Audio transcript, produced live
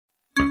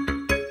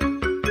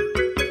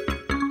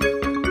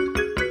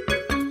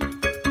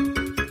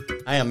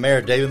I am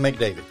Mayor David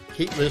McDavid.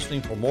 Keep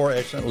listening for more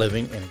excellent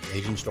living and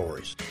engaging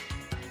stories.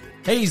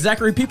 Hey,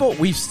 Zachary people,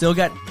 we've still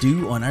got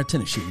dew on our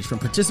tennis shoes from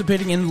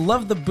participating in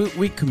Love the Boot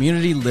Week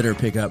Community Litter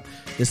Pickup.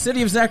 The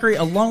City of Zachary,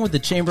 along with the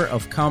Chamber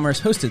of Commerce,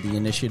 hosted the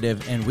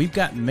initiative, and we've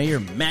got Mayor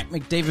Mac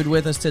McDavid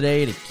with us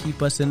today to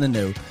keep us in the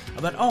know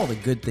about all the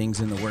good things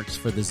in the works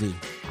for the Z.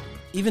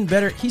 Even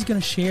better, he's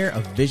going to share a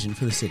vision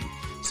for the city,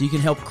 so you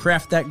can help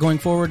craft that going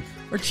forward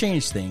or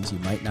change things you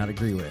might not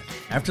agree with.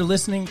 After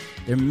listening,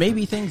 there may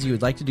be things you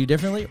would like to do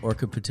differently or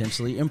could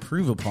potentially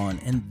improve upon,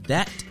 and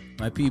that,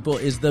 my people,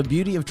 is the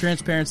beauty of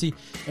transparency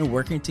and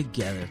working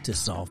together to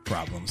solve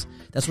problems.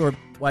 That's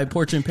why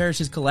Portland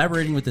Parish is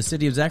collaborating with the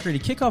City of Zachary to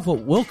kick off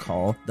what we'll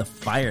call the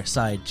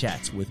Fireside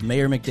Chats with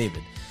Mayor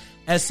McDavid.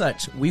 As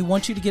such, we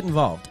want you to get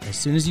involved. As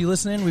soon as you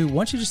listen in, we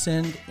want you to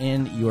send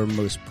in your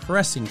most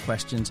pressing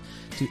questions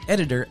to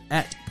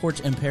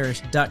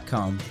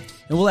editor@porchandparish.com,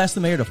 and we'll ask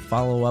the mayor to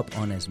follow up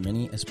on as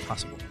many as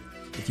possible.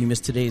 If you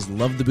missed today's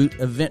Love the Boot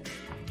event,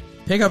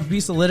 pick up a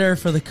piece of litter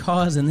for the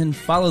cause and then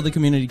follow the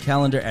community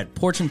calendar at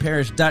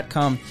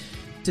porchandparish.com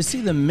to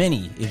see the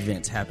many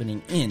events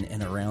happening in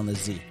and around the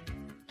Z.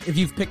 If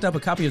you've picked up a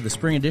copy of the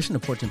spring edition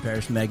of Portland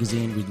Parish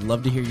Magazine, we'd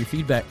love to hear your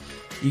feedback.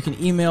 You can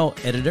email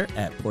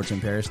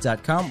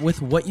editor@porchandparish.com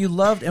with what you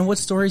loved and what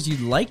stories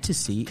you'd like to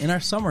see in our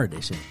summer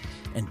edition.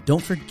 And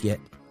don't forget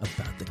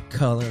about the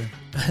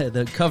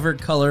cover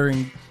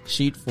coloring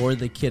sheet for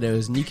the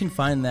kiddos. And you can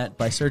find that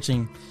by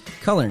searching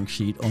coloring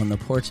sheet on the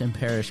Portland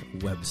Parish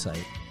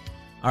website.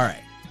 All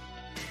right,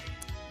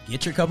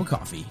 get your cup of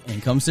coffee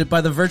and come sit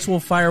by the virtual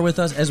fire with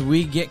us as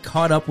we get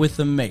caught up with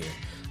the mayor.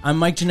 I'm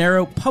Mike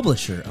Gennaro,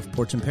 publisher of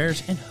Portland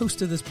Parish and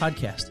host of this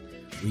podcast.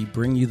 We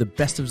bring you the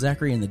best of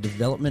Zachary and the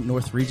Development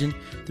North region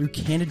through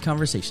candid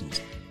conversations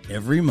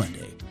every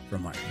Monday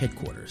from our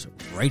headquarters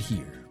right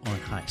here on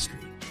High Street.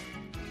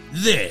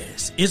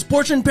 This is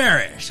Portland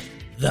Parish,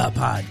 the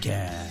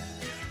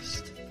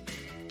podcast.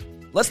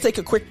 Let's take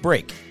a quick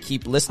break.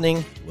 Keep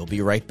listening. We'll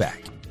be right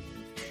back.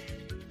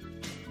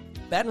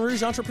 Baton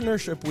Rouge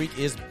Entrepreneurship Week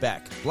is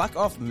back. Block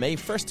off May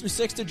 1st through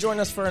 6th to join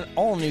us for an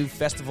all-new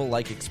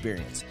festival-like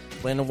experience.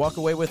 Plan to walk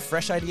away with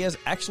fresh ideas,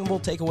 actionable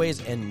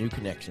takeaways, and new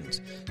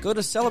connections. Go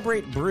to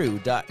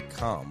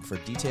celebratebrew.com for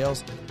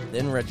details,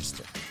 then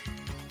register.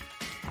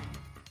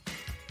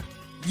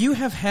 You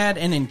have had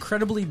an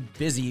incredibly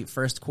busy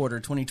first quarter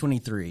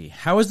 2023.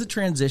 How has the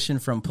transition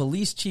from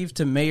police chief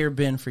to mayor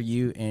been for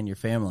you and your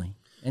family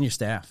and your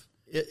staff?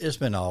 It's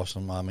been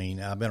awesome. I mean,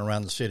 I've been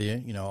around the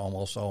city,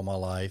 almost all my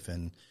life,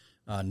 and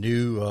I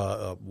knew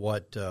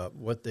what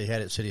they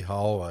had at City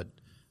Hall.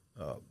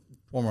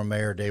 Former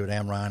Mayor David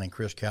Amrine and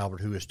Chris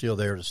Calvert, who is still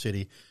there at the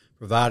city,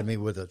 provided me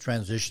with a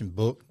transition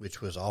book,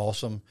 which was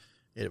awesome.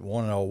 It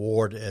won an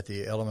award at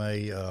the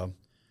LMA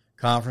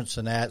conference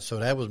and that, so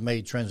that was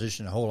made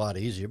transition a whole lot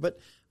easier. But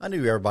I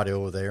knew everybody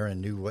over there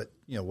and knew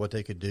what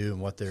they could do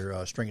and what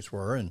their strengths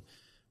were, and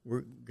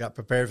we got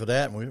prepared for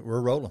that, and we're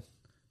rolling.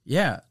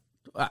 Yeah.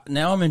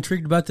 Now I'm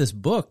intrigued about this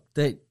book.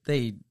 They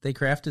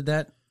crafted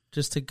that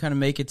just to kind of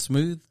make it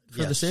smooth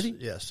for the city?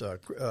 Yes.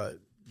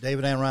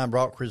 David Amrine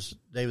brought Chris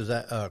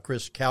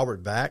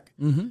Calvert back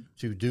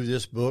to do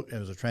this book. It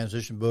was a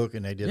transition book,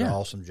 and they did an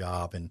awesome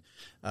job. And,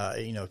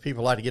 if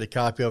people like to get a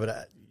copy of it,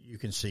 you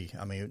can see.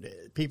 I mean,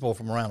 people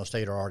from around the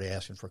state are already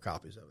asking for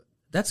copies of it.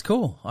 That's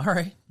cool. All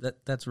right.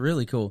 That's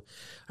really cool.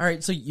 All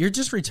right. So you're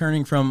just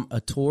returning from a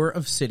tour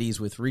of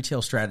cities with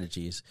Retail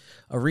Strategies,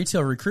 a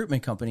retail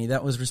recruitment company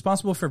that was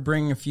responsible for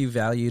bringing a few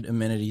valued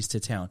amenities to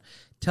town.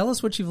 Tell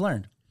us what you've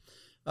learned.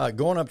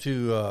 Going up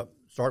to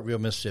Starkville,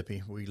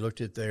 Mississippi, we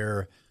looked at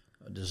their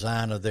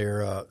design of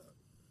their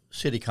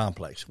city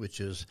complex, which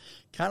is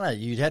kind of,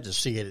 you'd have to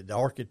see it. The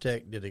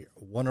architect did a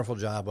wonderful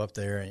job up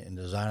there in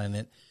designing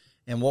it.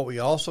 And what we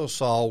also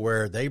saw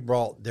where they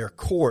brought their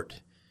court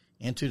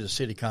into the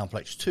city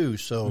complex too.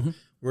 So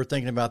we're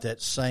thinking about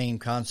that same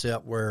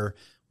concept where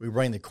we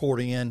bring the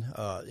court in,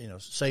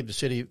 save the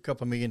city a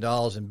couple $1 million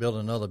and build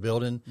another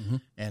building,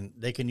 and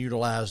they can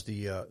utilize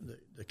the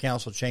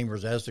council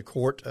chambers as the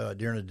court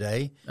during the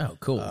day. Oh,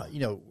 cool.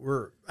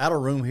 We're out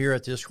of room here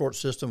at this court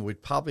system.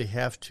 We'd probably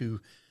have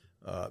to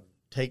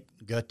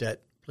gut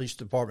that police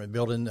department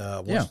building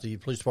once the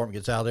police department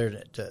gets out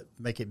there to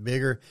make it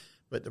bigger.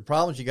 But the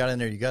problems you got in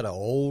there, you got an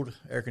old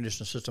air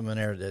conditioning system in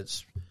there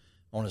that's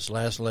on its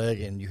last leg,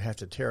 and you have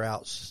to tear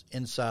out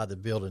inside the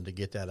building to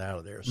get that out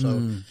of there.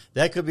 So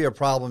that could be a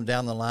problem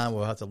down the line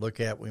we'll have to look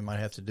at. We might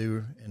have to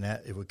do, and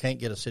that if we can't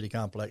get a city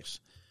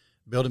complex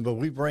building, but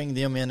we bring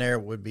them in there,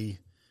 would be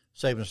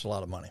saving us a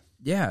lot of money.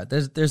 Yeah,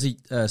 there's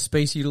a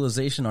space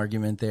utilization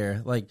argument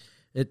there. Like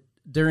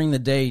during the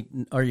day,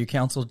 are your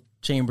council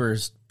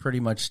chambers pretty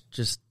much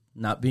just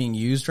not being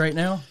used right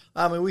now?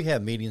 I mean, we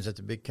have meetings at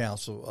the big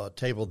council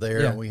table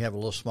there, and we have a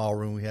little small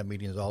room. We have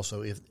meetings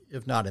also,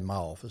 if not in my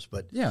office.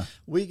 But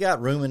we got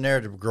room in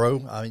there to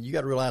grow. I mean, you got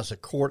to realize the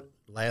court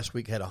last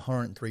week had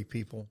 103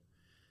 people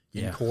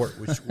in court,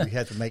 which we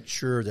had to make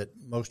sure that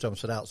most of them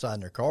sit outside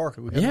in their car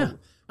because we have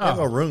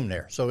no room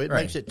there. So it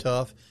makes it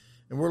tough,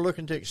 and we're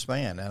looking to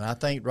expand. And I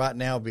think right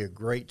now would be a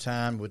great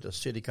time with the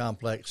city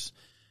complex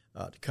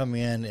to come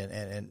in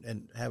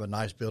and have a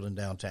nice building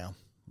downtown.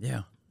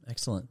 Yeah,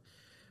 excellent.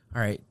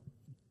 All right,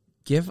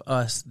 give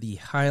us the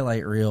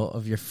highlight reel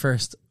of your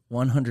first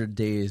 100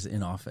 days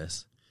in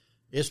office.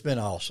 It's been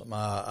awesome.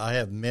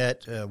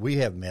 We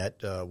have met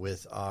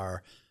with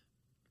our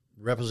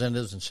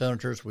representatives and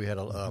senators. We had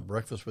a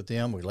breakfast with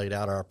them. We laid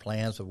out our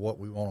plans of what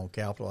we want on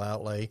capital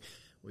outlay.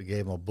 We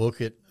gave them a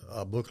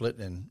booklet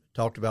and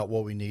talked about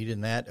what we need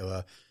in that.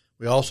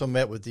 We also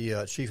met with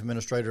the chief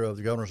administrator of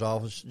the governor's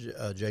office,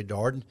 Jay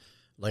Darden,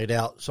 laid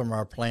out some of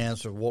our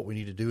plans of what we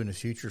need to do in the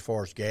future as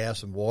far as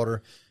gas and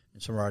water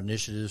and some of our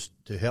initiatives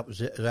to help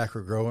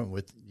Zachary grow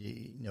with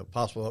the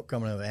possible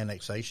upcoming of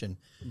annexation.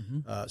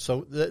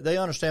 So they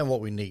understand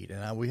what we need,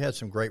 and we had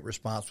some great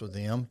response with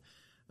them.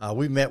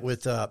 We met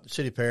with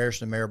City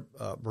Parish and Mayor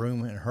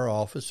Broom in her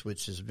office,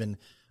 which has been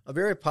a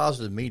very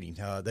positive meeting.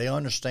 They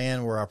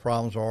understand where our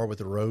problems are with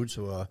the roads,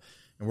 and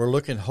we're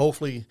looking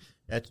hopefully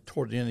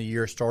toward the end of the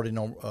year, starting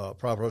on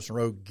Private Hudson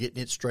Road,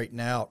 getting it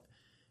straightened out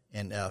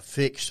and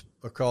fixed,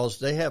 because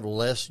they have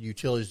less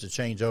utilities to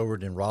change over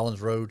than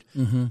Rollins Road.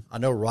 I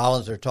know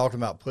Rollins, they're talking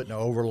about putting an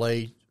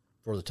overlay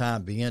for the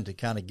time being to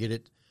kind of get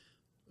it,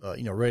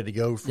 ready to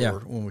go for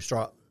when we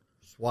start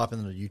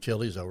swapping the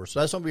utilities over. So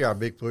that's going to be our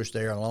big push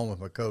there, along with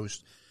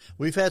McCoast.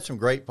 We've had some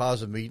great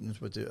positive meetings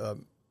with the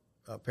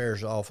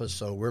parish office,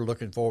 so we're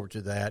looking forward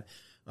to that.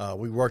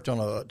 We worked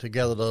on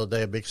together the other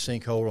day a big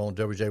sinkhole on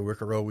W.J.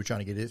 Wicker Road. We're trying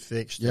to get it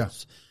fixed. Yeah.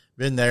 It's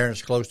been there, and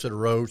it's close to the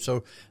road.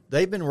 So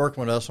they've been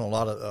working with us on a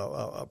lot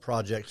of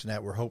projects and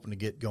that we're hoping to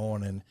get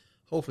going and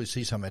hopefully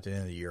see some at the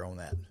end of the year on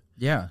that.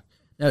 Yeah.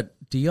 Now,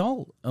 do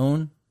y'all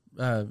own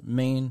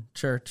Main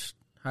Church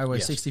Highway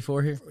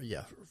 64 here?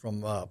 Yeah,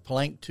 from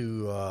Plank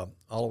to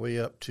all the way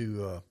up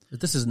to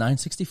This is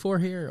 964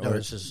 here? no,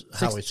 this is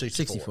Highway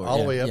 64. All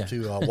the way up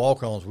to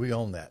Walk-Ons. We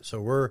own that.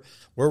 So we're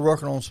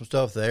working on some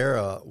stuff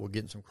there. We're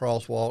getting some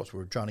crosswalks.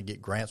 We're trying to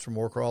get grants for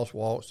more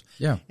crosswalks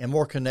and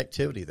more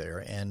connectivity there.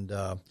 And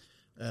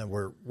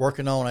we're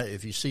working on it.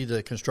 If you see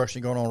the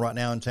construction going on right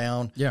now in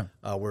town,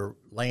 we're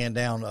laying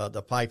down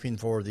the piping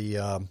for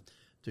the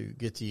to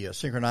get the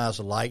synchronize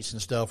the lights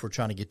and stuff. We're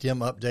trying to get them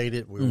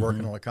updated. We're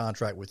working on a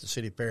contract with the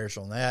city parish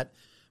on that.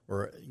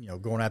 We're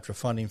going after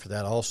funding for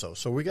that also.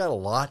 So we got a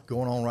lot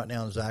going on right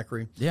now in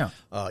Zachary. Yeah.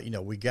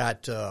 We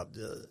got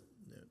the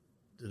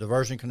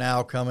diversion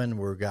canal coming.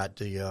 We've got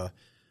the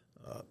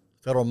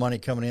federal money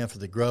coming in for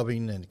the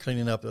grubbing and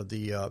cleaning up of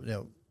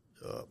the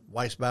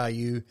Weiss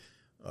Bayou,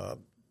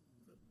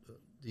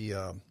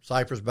 the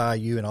Cypress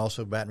Bayou, and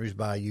also Baton Rouge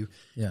Bayou.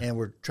 Yeah. And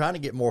we're trying to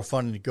get more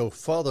funding to go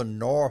further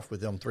north with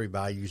them three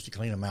bayous to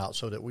clean them out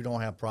so that we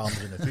don't have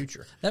problems in the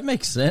future. That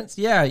makes sense.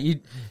 Yeah,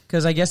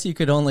 because I guess you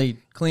could only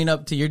clean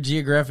up to your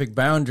geographic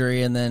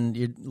boundary, and then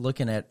you're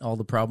looking at all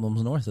the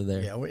problems north of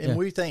there. Yeah, and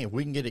we think if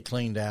we can get it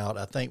cleaned out,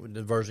 I think when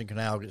the diversion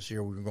canal gets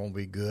here, we're going to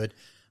be good.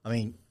 I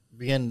mean,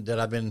 being that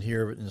I've been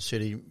here in the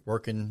city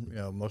working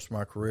most of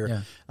my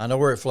career, I know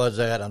where it floods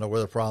at. I know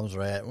where the problems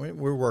are at.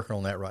 We're working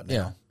on that right now.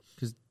 Yeah.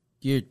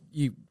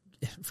 You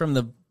from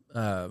the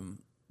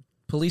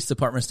police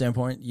department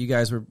standpoint, you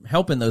guys were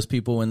helping those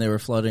people when they were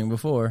flooding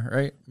before,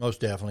 right?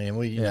 Most definitely,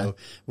 and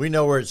we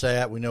know where it's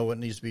at. We know what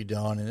needs to be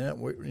done,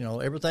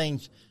 and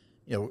everything's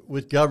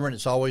with government,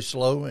 it's always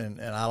slow, and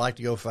I like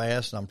to go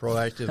fast, and I'm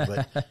proactive,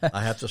 but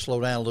I have to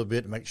slow down a little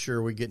bit to make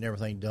sure we're getting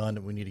everything done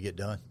that we need to get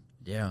done.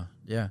 Yeah.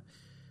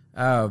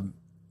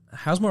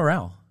 How's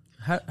morale?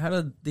 How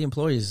did the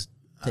employees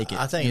take it?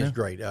 I think it's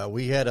great.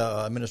 We had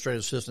an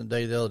administrative assistant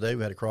day the other day.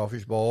 We had a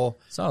crawfish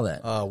ball. Saw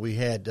that. We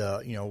had,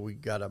 we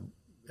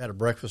had a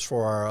breakfast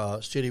for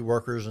our city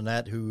workers and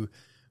that who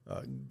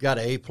got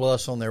an A+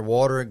 on their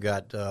water,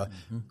 got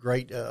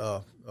great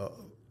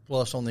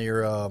plus on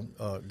their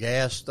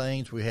gas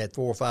things. We had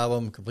 4 or 5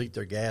 of them complete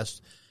their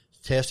gas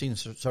testing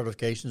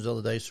certifications the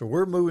other day. So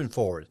we're moving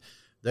forward.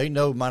 They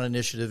know my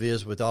initiative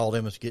is with all of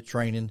them is to get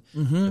training.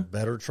 The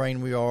better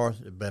trained we are,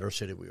 the better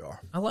city we are.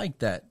 I like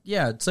that.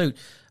 Yeah. So,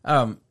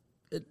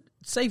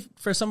 say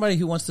for somebody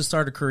who wants to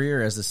start a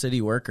career as a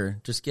city worker,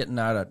 just getting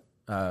out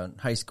of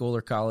high school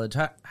or college,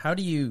 how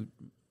do you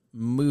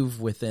move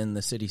within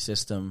the city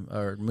system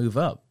or move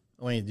up?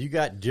 I mean, you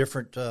got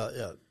different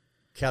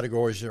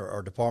categories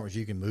or departments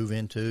you can move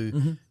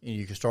into.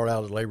 You can start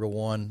out as labor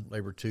 1,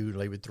 labor 2,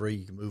 labor 3.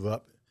 You can move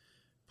up,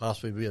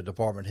 possibly be a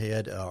department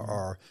head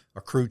or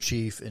a crew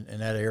chief in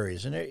that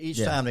areas. And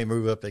each time they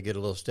move up, they get a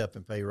little step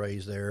and pay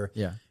raise there.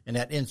 Yeah. And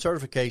that in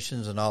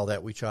certifications and all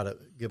that, we try to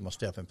give them a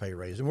step and pay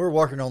raise. And we're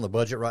working on the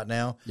budget right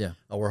now. Yeah.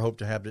 We're hoping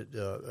to have it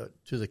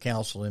to the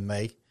council in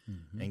May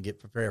and get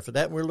prepared for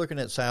that. And we're looking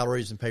at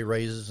salaries and pay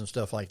raises and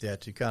stuff like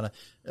that to kind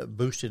of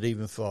boost it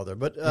even further.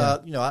 But,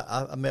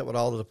 I met with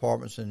all the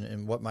departments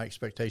and what my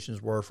expectations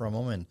were from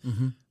them.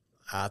 And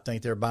I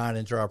think they're buying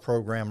into our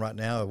program right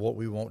now of what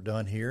we want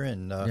done here.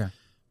 And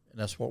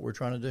that's what we're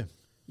trying to do.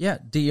 Yeah.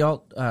 Do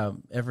y'all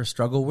ever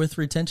struggle with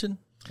retention?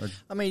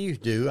 I mean, you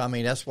do. I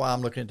mean, that's why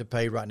I'm looking at the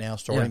pay right now,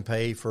 starting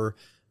pay for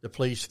the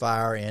police,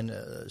 fire,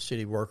 and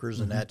city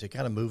workers and that to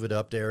kind of move it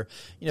up there.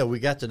 We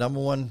got the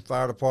 #1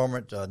 fire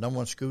department,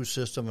 #1 school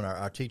system, and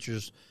our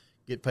teachers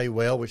get paid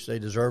well, which they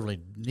deservedly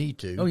need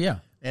to. Oh, yeah.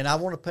 And I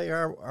want to pay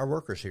our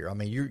workers here. I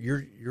mean,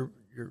 you're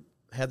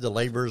have the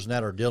laborers and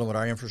that are dealing with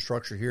our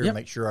infrastructure here to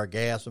make sure our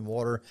gas and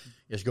water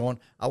is going.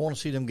 I want to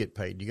see them get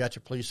paid. You got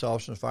your police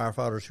officers,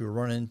 firefighters who are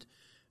running,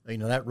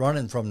 not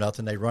running from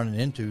nothing. They running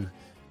into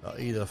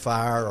either a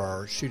fire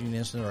or shooting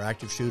incident or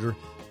active shooter.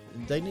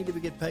 They need to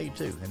get paid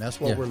too, and that's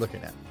what we're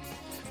looking at.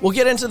 We'll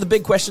get into the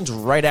big questions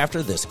right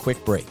after this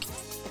quick break.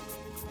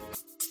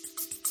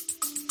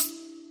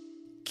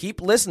 Keep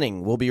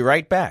listening. We'll be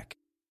right back.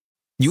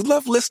 You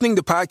love listening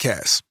to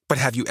podcasts, but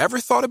have you ever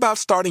thought about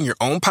starting your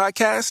own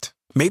podcast?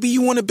 Maybe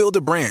you want to build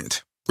a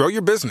brand, grow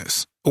your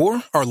business,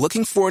 or are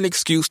looking for an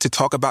excuse to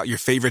talk about your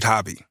favorite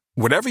hobby.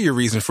 Whatever your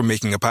reason for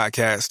making a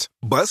podcast,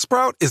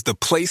 Buzzsprout is the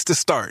place to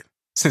start.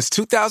 Since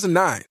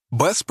 2009,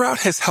 Buzzsprout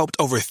has helped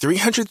over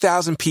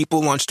 300,000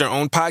 people launch their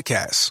own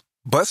podcasts.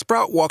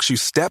 Buzzsprout walks you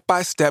step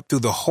by step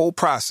through the whole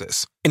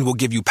process and will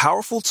give you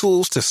powerful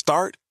tools to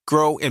start,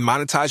 grow, and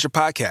monetize your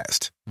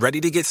podcast. Ready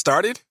to get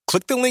started?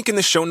 Click the link in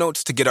the show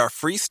notes to get our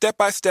free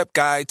step-by-step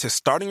guide to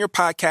starting your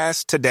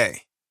podcast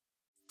today.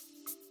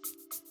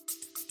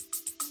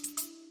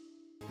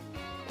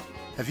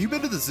 Have you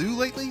been to the zoo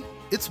lately?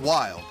 It's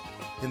wild.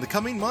 In the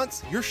coming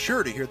months, you're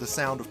sure to hear the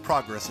sound of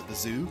progress at the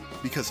zoo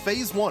because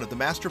Phase 1 of the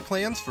master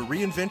plans for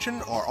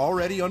reinvention are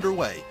already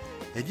underway.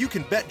 And you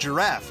can bet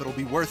giraffe it'll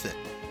be worth it,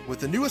 with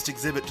the newest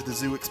exhibit to the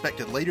zoo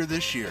expected later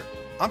this year.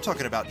 I'm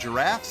talking about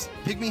giraffes,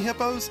 pygmy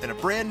hippos, and a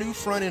brand new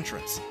front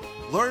entrance.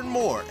 Learn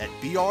more at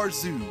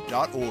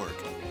brzoo.org.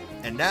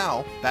 And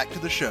now, back to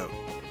the show.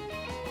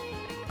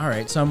 All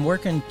right, so I'm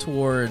working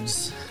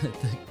towards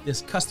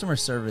this customer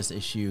service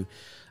issue.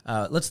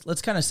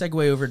 Let's kind of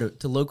segue over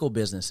to local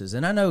businesses.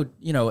 And I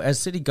know, as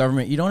city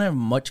government, you don't have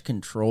much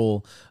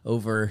control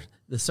over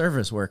the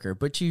service worker,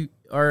 but you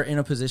are in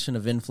a position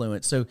of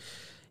influence. So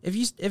if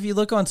you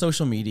look on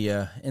social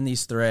media in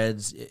these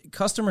threads,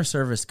 customer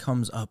service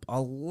comes up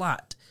a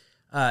lot.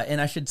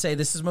 And I should say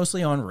this is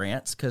mostly on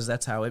rants because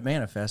that's how it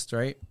manifests,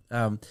 right?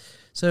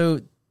 So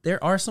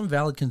there are some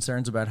valid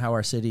concerns about how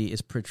our city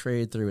is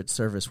portrayed through its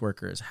service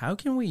workers. How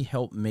can we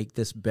help make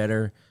this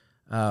better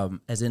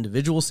as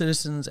individual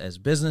citizens, as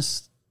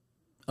business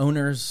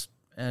owners,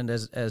 and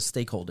as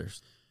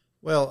stakeholders?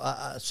 Well,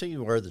 I see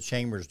where the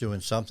chamber is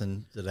doing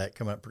something to that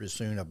coming up pretty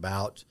soon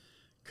about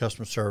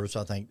customer service.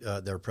 I think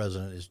their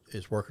president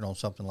is working on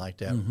something like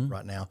that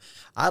right now.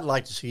 I'd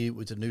like to see,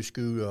 with the new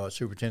school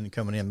superintendent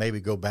coming in,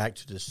 maybe go back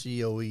to the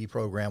COE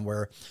program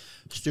where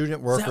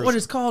student workers... Is that what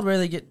it's called, where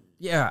they get...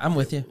 Yeah, I'm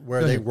with you.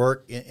 Where they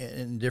work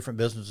in different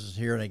businesses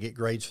here and they get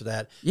grades for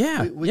that.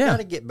 Yeah, we got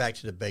to get back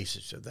to the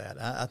basics of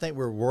that. I think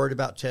we're worried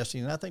about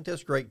testing, and I think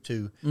that's great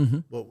too.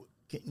 But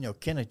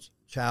can a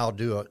child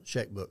do a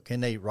checkbook? Can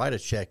they write a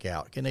check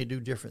out? Can they do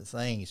different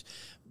things?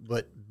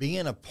 But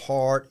being a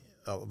part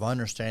of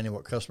understanding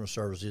what customer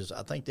service is,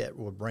 I think that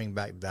will bring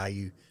back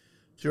value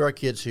to our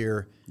kids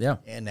here. Yeah,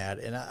 and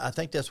I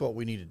think that's what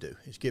we need to do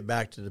is get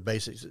back to the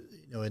basics.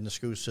 In the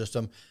school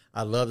system,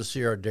 I'd love to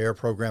see our DARE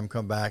program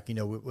come back.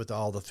 With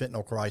all the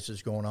fentanyl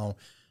crisis going on,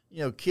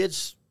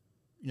 kids,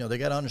 they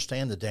got to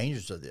understand the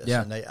dangers of this.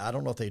 Yeah. And I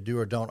don't know if they do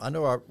or don't. I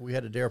know we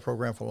had a DARE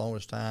program for the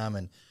longest time,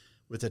 and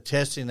with the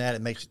testing that,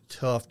 it makes it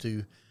tough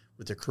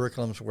with the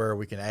curriculums where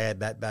we can add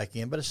that back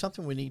in. But it's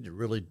something we need to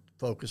really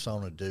focus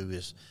on and do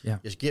is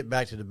get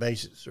back to the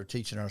basics or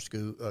teaching our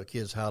school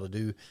kids how to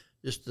do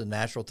just the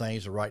natural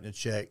things of writing a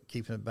check,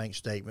 keeping the bank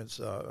statements,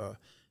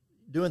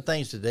 doing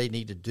things that they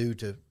need to do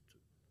to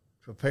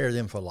prepare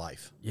them for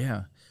life.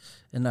 Yeah.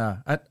 And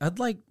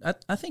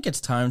I think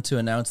it's time to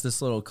announce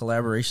this little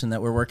collaboration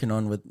that we're working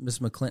on with Miss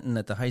McClinton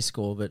at the high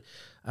school. But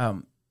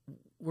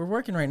we're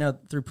working right now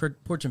through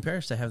Porch and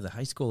Parish to have the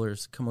high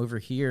schoolers come over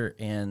here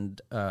and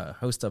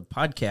host a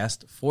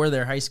podcast for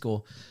their high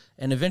school.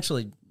 And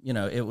eventually,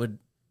 it would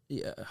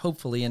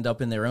hopefully end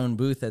up in their own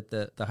booth at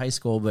the high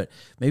school. But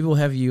maybe we'll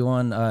have you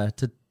on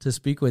to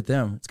speak with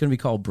them. It's going to be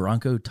called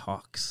Bronco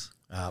Talks.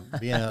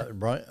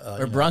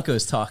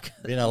 Broncos Talk.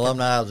 Being an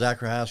alumni of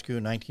Zachary High School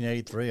in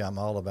 1983, I'm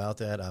all about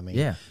that. I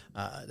mean,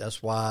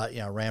 that's why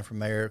I ran for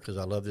mayor, because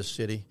I love this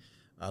city.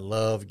 I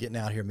love getting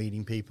out here,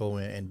 meeting people,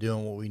 and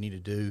doing what we need to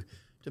do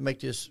to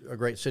make this a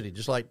great city.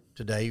 Just like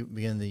today,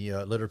 being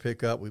the litter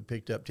pickup, we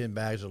picked up 10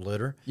 bags of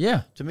litter.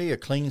 Yeah. To me, a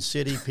clean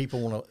city,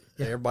 people want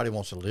to. Everybody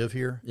wants to live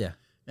here. Yeah.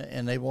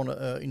 And they want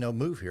to,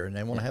 move here, and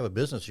they want to have a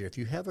business here. If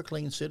you have a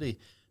clean city,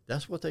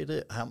 that's what they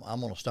do. I'm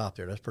going to stop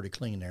there. That's pretty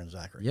clean there in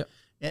Zachary. Yep.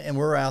 And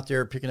we're out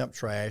there picking up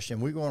trash, and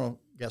we're going to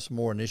get some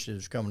more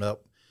initiatives coming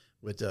up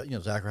with,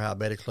 Zachary High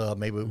Betty Club.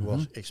 Maybe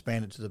we'll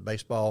expand it to the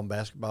baseball and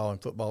basketball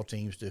and football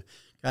teams to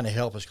kind of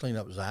help us clean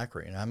up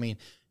Zachary. And, I mean,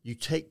 you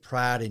take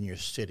pride in your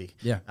city.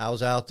 Yeah. I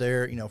was out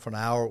there, for an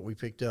hour. We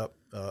picked up,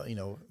 a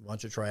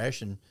bunch of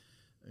trash, and,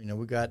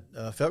 we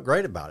felt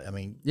great about it. I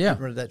mean,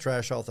 getting rid of that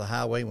trash off the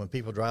highway, when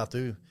people drive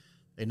through,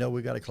 they know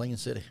we got a clean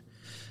city.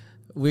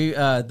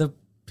 The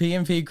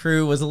PMP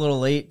crew was a little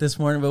late this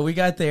morning, but we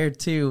got there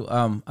too.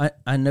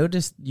 I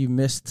noticed you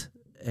missed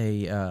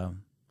a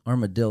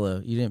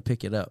armadillo. You didn't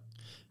pick it up.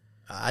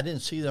 I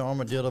didn't see the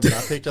armadillo, but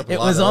I picked up a It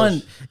lot was of on.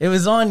 those. It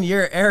was on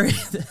your area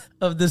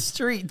of the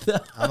street, though.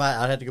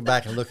 I'd have to go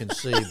back and look and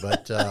see,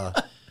 but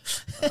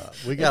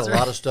we got a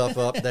lot of stuff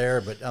up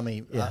there. But I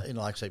mean,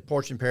 like I say,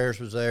 Porch and Parish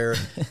was there,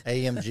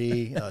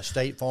 AMG,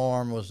 State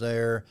Farm was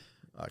there,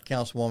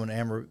 Councilwoman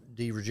Amber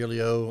D.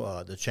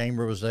 Virgilio, the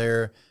Chamber was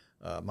there,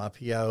 my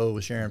PIO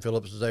was Sharon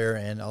Phillips was there,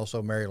 and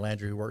also Mary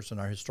Landry, who works in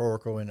our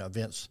historical and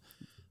events.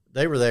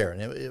 They were there,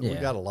 and we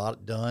got a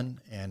lot done,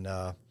 and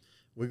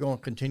we're going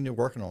to continue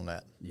working on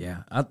that.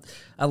 Yeah,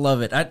 I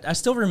love it. I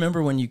still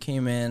remember when you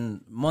came in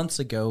months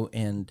ago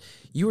and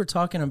you were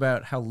talking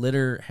about how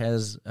litter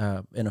has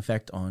an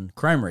effect on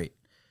crime rate.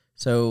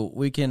 So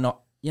we can,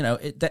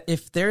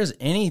 if there's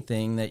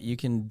anything that you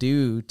can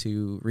do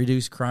to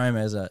reduce crime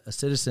as a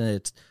citizen,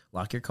 it's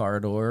lock your car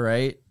door,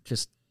 right?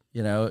 Just,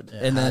 and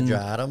hide then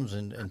your items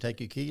and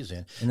take your keys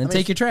in. And then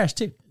take your trash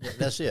too.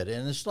 That's it.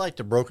 And it's like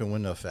the broken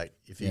window effect.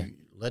 If you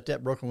let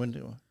that broken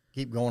window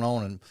keep going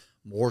on, and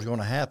more's going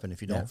to happen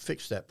if you don't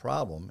fix that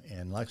problem.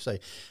 And like I say,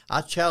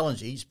 I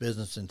challenge each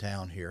business in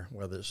town here,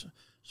 whether it's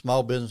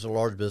small business or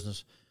large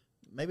business,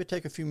 maybe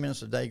take a few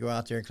minutes a day, go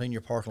out there and clean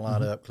your parking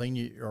lot up,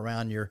 clean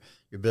around your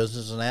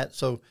business and that.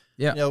 So,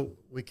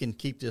 we can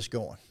keep this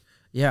going.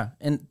 Yeah.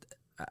 And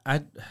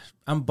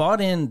I'm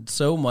bought in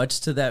so much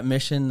to that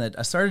mission that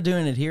I started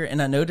doing it here.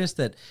 And I noticed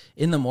that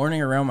in the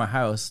morning around my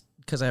house,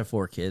 because I have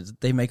 4 kids,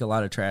 they make a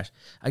lot of trash.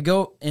 I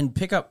go and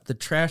pick up the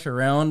trash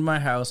around my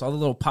house, all the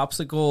little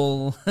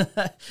popsicle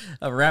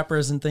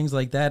wrappers and things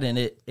like that,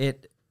 and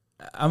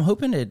I'm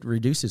hoping it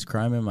reduces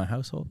crime in my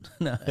household,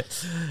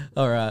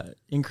 or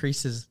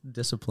increases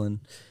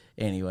discipline.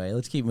 Anyway,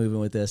 let's keep moving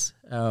with this.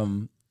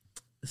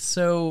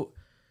 So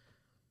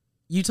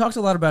you talked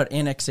a lot about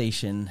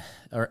annexation,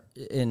 or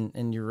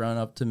in your run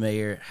up to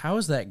mayor. How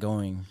is that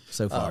going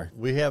so far?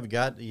 We have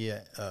got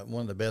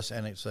one of the best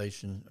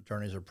annexation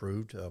attorneys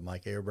approved,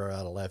 Mike Airbear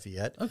out of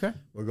Lafayette. Okay.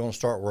 We're going to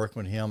start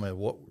working with him, and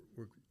what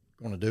we're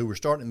going to do, we're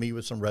starting to meet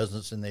with some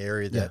residents in the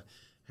area that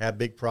have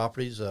big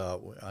properties.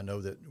 I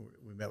know that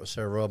we met with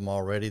several of them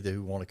already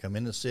who want to come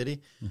in the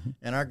city,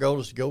 and our goal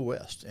is to go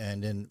west,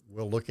 and then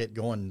we'll look at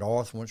going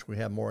north once we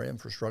have more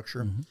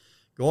infrastructure.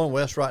 Going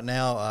west right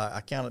now,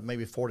 I counted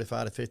maybe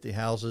 45 to 50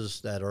 houses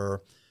that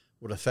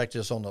would affect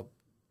us on the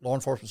law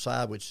enforcement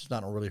side, which is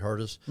not going to really hurt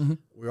us.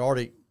 We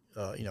already,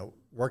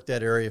 worked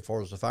that area as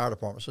far as the fire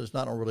department, so it's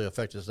not going to really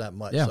affect us that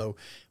much. So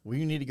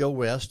we need to go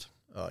west.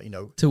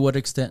 To what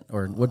extent,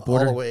 or what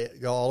border?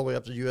 Go all the way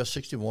up to US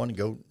 61 and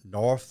go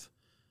north.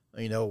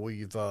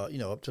 We've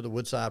up to the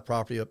Woodside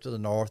property up to the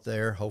north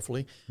there,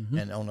 hopefully,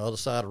 and on the other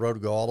side of the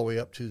road, go all the way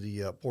up to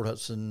the Port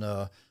Hudson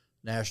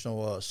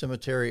National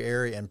Cemetery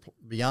area and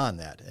beyond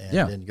that,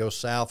 and then go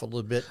south a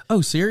little bit. Oh,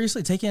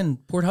 seriously? Take in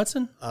Port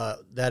Hudson?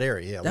 That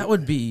area, That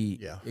would be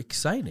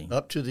exciting.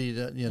 Up to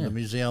the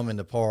museum and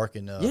the park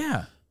and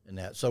and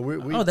that. So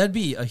that'd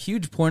be a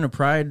huge point of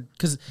pride,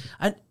 because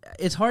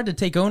it's hard to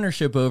take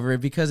ownership over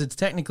it because it's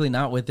technically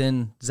not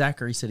within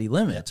Zachary city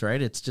limits,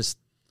 right? It's just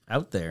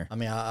out there. I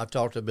mean, I've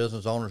talked to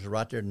business owners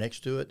right there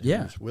next to it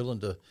who's willing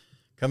to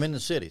come in the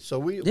city. So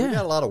we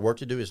got a lot of work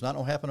to do. It's not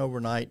going to happen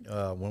overnight.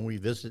 When we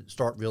visited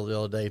Starkville the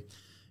other day,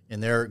 in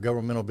their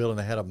governmental building,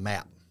 they had a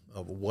map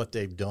of what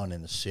they've done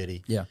in the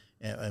city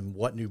and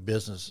what new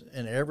business.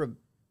 And every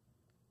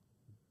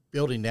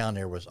building down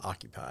there was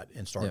occupied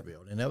in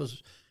Starkville. And that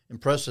was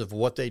impressive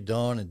what they've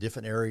done in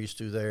different areas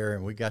through there.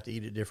 And we got to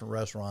eat at different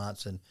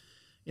restaurants. And,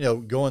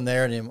 going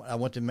there. And then I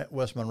went to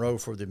West Monroe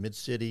for the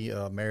Mid-City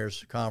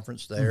Mayor's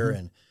Conference there.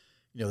 And,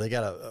 they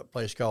got a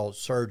place called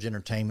Surge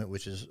Entertainment,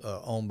 which is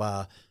owned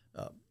by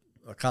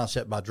a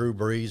concept by Drew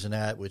Brees and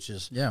that, which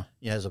is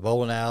has a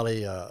bowling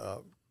alley,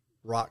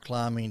 rock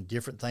climbing,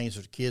 different things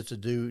for kids to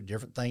do,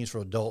 different things for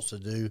adults to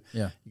do.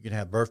 You can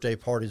have birthday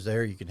parties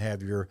there. You can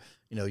have your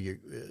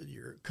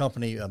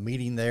company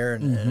meeting there,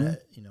 and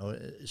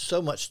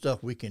so much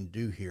stuff we can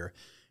do here.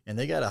 And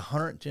they got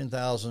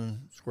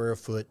 110,000 square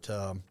foot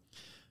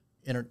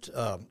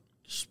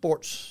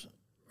sports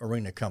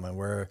arena coming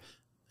where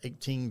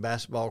 18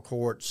 basketball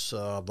courts,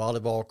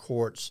 volleyball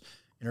courts,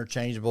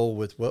 interchangeable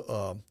with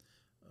the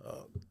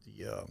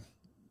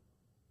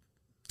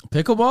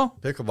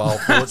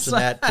pickleball courts and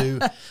that too.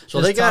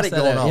 So they got it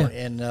going on,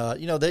 and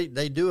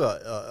they do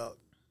a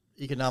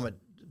economic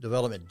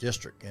development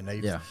district, and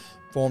they've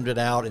formed it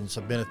out, and it's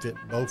a benefit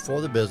both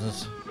for the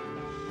business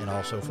and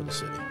also for the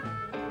city.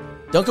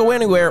 Don't go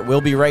anywhere.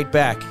 We'll be right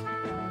back.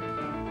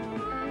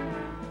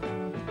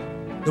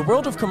 The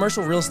world of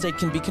commercial real estate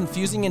can be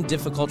confusing and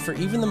difficult for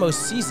even the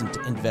most seasoned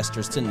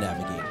investors to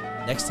navigate.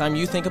 Next time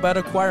you think about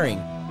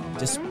acquiring,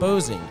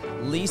 disposing,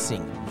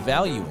 leasing,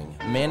 valuing,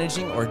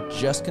 managing, or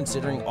just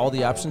considering all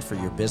the options for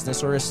your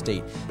business or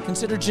estate,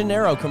 consider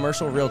Gennaro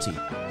Commercial Realty,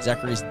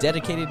 Zachary's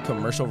dedicated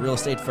commercial real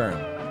estate firm.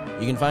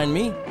 You can find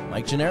me,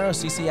 Mike Gennaro,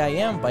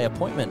 CCIM, by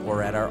appointment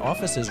or at our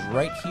offices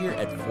right here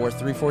at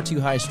 4342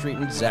 High Street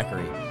in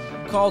Zachary.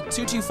 Call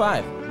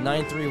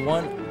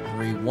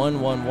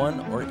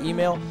 225-931-3111 or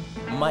email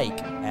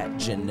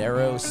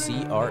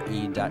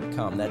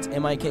Mike@GennaroCRE.com. That's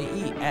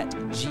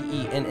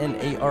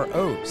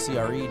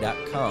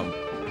MIKE@GENNAROCRE.com.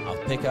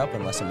 I'll pick up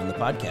unless I'm in the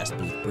podcast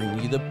booth,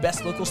 bringing you the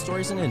best local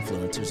stories and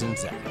influencers in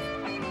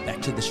Zachary.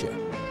 Back to the show.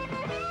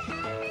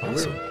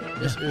 Awesome.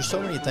 There's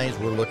so many things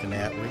we're looking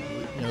at. We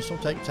it's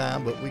going to take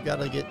time, but we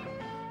got to get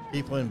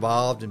people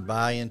involved and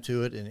buy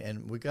into it,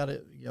 and we got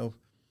to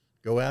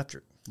go after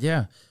it.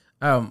 Yeah.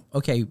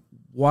 Okay.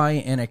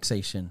 Why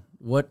annexation?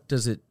 What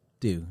does it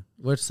do?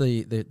 What's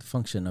the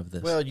function of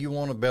this? Well, you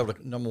want to be able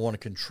to, number one, to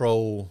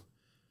control,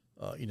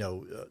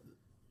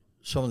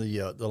 some of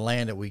the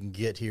land that we can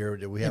get here,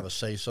 that we have a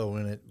say-so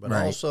in it, but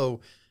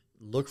also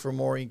look for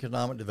more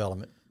economic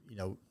development,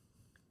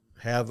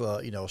 have,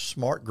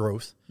 smart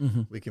growth.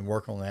 Mm-hmm. We can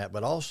work on that.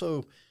 But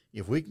also,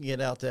 if we can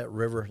get out that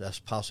river, that's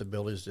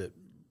possibilities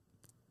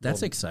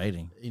that's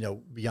exciting.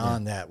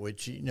 Beyond that,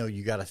 which,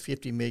 you got a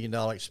 $50 million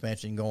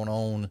expansion going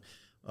on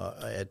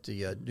at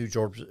the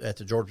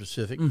Georgia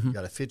Pacific. Mm-hmm. You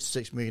got a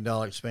 $56 million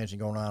expansion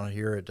going on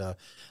here at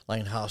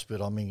Lane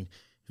Hospital. I mean,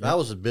 if I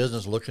was a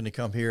business looking to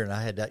come here and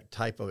I had that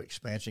type of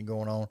expansion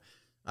going on,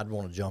 I'd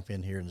want to jump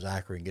in here in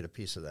Zachary and get a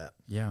piece of that.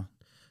 Yeah.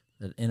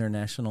 That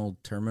international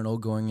terminal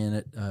going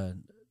in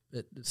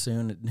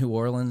soon at New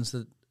Orleans.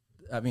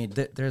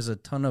 There's a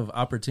ton of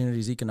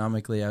opportunities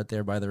economically out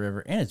there by the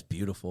river, and it's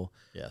beautiful.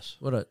 Yes.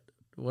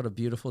 What a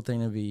beautiful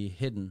thing to be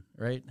hidden,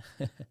 right?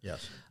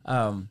 Yes.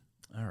 All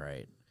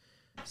right.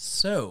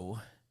 So,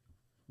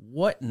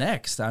 what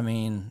next? I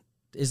mean,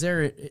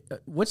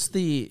 what is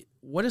the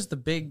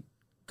big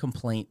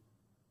complaint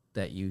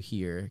that you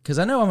hear? Because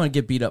I know I'm going to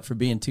get beat up for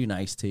being too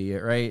nice to you,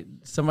 right?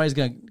 Somebody's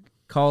going to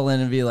call in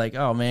and be like,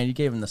 "Oh man, you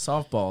gave him the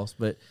softballs."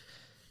 But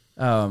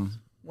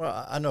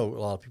well, I know a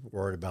lot of people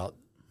worried about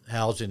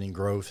housing and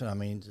growth, and I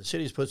mean, the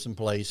city's put some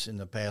place in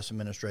the past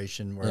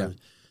administration where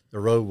the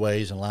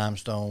roadways and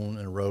limestone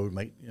and road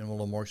make a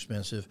little more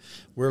expensive.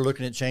 We're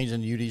looking at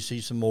changing the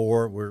UDC some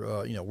more.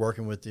 We're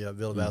working with the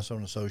Villa Basso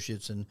and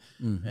Associates and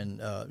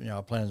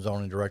our planning and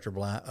zoning director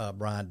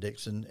Brian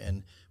Dixon,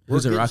 and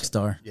who's a rock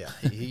star. Yeah,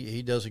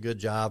 he does a good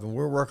job, and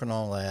we're working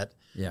on that.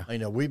 Yeah,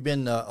 we've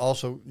been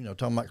also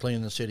talking about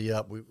cleaning the city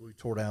up. We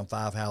tore down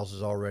 5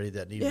 houses already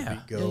that need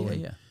to go.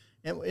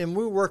 And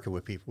we're working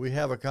with people. We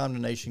have a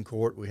condemnation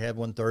court. We had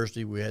one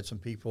Thursday. We had some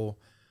people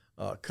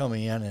come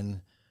in,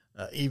 and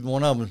even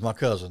one of them was my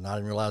cousin. I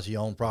didn't realize he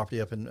owned property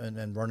up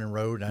in Vernon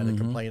Road, and I had to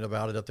complain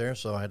about it up there,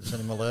 so I had to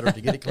send him a letter to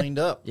get it cleaned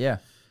up. Yeah.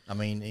 I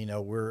mean,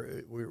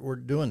 we're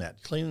doing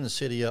that, cleaning the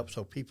city up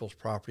so people's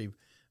property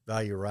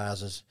value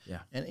rises. Yeah.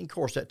 And, of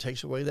course, that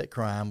takes away that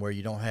crime where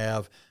you don't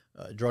have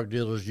drug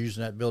dealers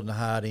using that building to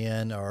hide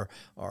in or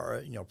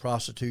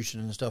prostitution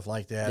and stuff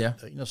like that. Yeah.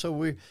 So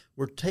we're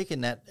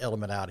taking that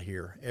element out of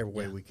here every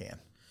way we can.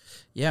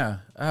 Yeah.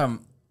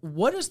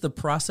 What does the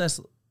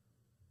process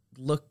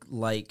look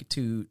like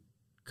to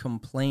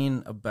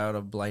complain about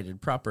a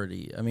blighted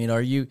property? I mean,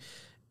 are you,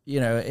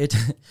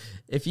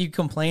 if you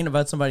complain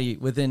about somebody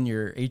within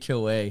your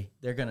HOA,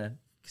 they're going to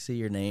see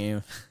your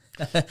name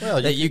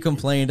that you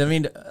complained. I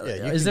mean,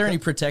 is there any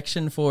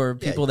protection for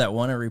people that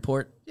want to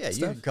report stuff?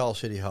 You can call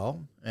City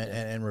Hall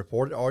and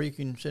report it, or you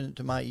can send it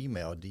to my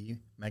email,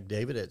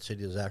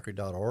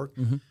 dmcdavid@cityofzachary.org.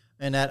 Mm-hmm.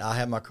 And that I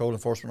have my code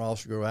enforcement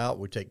officer go out.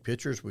 We take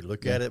pictures. We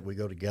look at it. We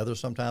go together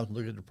sometimes and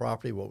look at the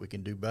property, what we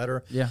can do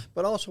better. Yeah.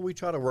 But also we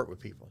try to work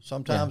with people.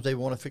 Sometimes they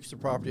want to fix the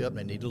property up and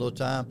they need a little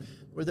time.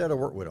 We're there to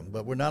work with them.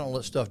 But we're not going to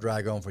let stuff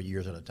drag on for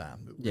years at a time.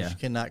 We just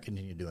cannot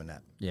continue doing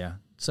that. Yeah.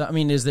 So, I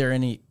mean, is there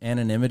any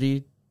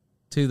anonymity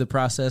to the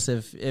process?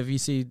 If you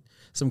see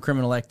some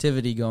criminal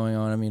activity going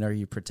on, I mean, are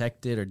you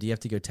protected, or do you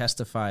have to go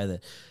testify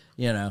that,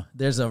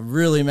 there's a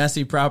really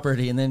messy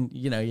property, and then,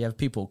 you have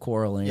people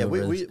quarreling? Yeah,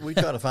 we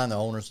try to find the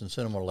owners and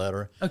send them a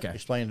letter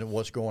explaining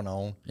what's going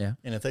on. Yeah.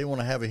 And if they want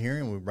to have a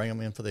hearing, we bring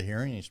them in for the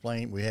hearing and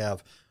explain. We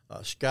have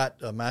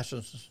Scott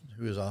Masters,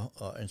 who is an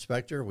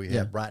inspector. We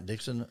have Brian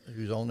Dixon,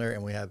 who's on there,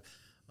 and we have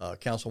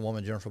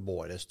Councilwoman Jennifer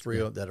Boyd. That's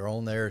 3 that are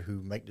on there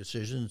who make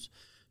decisions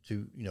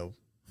to,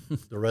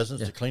 the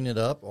residents to clean it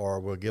up, or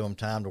we'll give them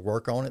time to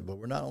work on it, but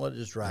we're not going to let it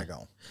just drag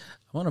on.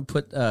 I want to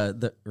put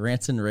the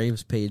Rants and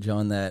Raves page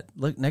on that.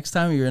 Look, next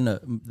time you're in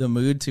the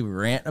mood to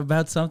rant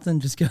about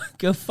something, just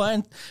go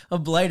find a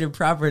blighted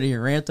property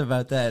and rant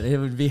about that. It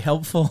would be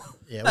helpful.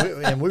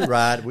 Yeah, we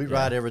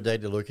ride every day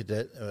to look at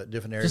that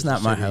different areas. Just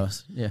not my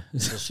house. Yeah, to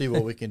see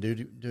what we can do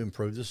to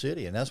improve the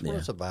city, and that's what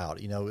it's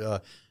about.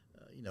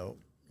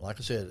 Like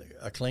I said,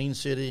 a clean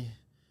city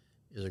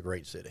is a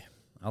great city.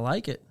 I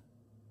like it.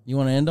 You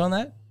want to end on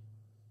that?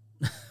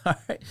 All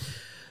right.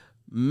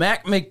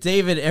 Mac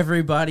McDavid,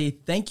 everybody,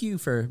 thank you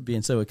for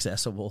being so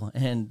accessible,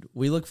 and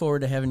we look forward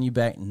to having you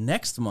back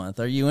next month.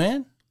 Are you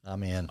in?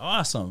 I'm in.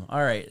 Awesome.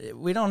 All right.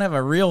 We don't have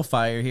a real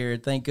fire here,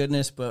 thank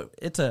goodness, but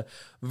it's a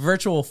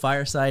virtual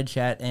fireside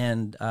chat,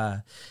 and,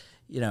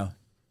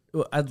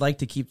 I'd like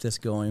to keep this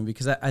going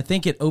because I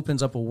think it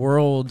opens up a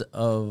world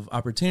of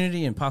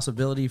opportunity and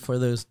possibility for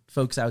those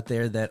folks out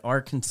there that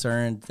are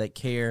concerned, that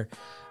care,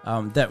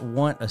 that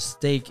want a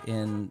stake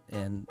in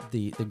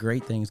the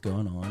great things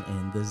going on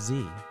in the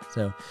Z.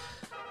 So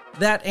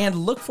that, and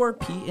look for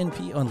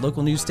PNP on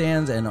local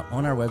newsstands and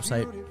on our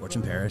website,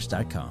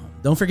 fortuneparish.com.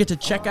 Don't forget to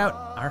check out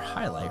our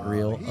highlight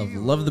reel of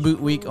Love the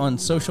Boot Week on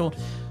social.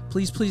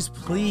 please, please,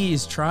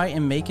 please try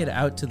and make it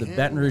out to the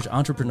Baton Rouge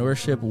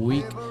Entrepreneurship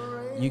Week.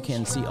 You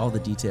can see all the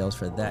details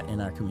for that in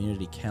our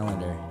community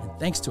calendar. And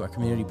thanks to our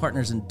community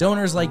partners and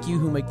donors like you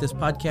who make this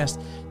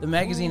podcast, the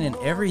magazine, and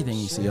everything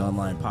you see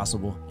online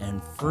possible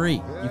and free.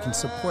 You can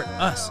support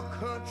us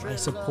by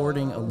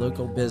supporting a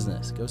local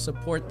business. Go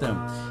support them.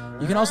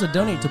 You can also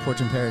donate to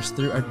Porch and Parish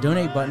through our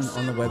donate button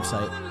on the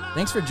website.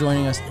 Thanks for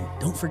joining us, and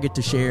don't forget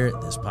to share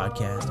this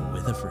podcast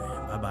with a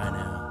friend. Bye-bye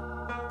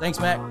now. Thanks,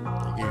 Mac.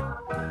 Thank you.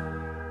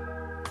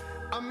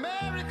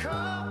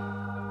 America.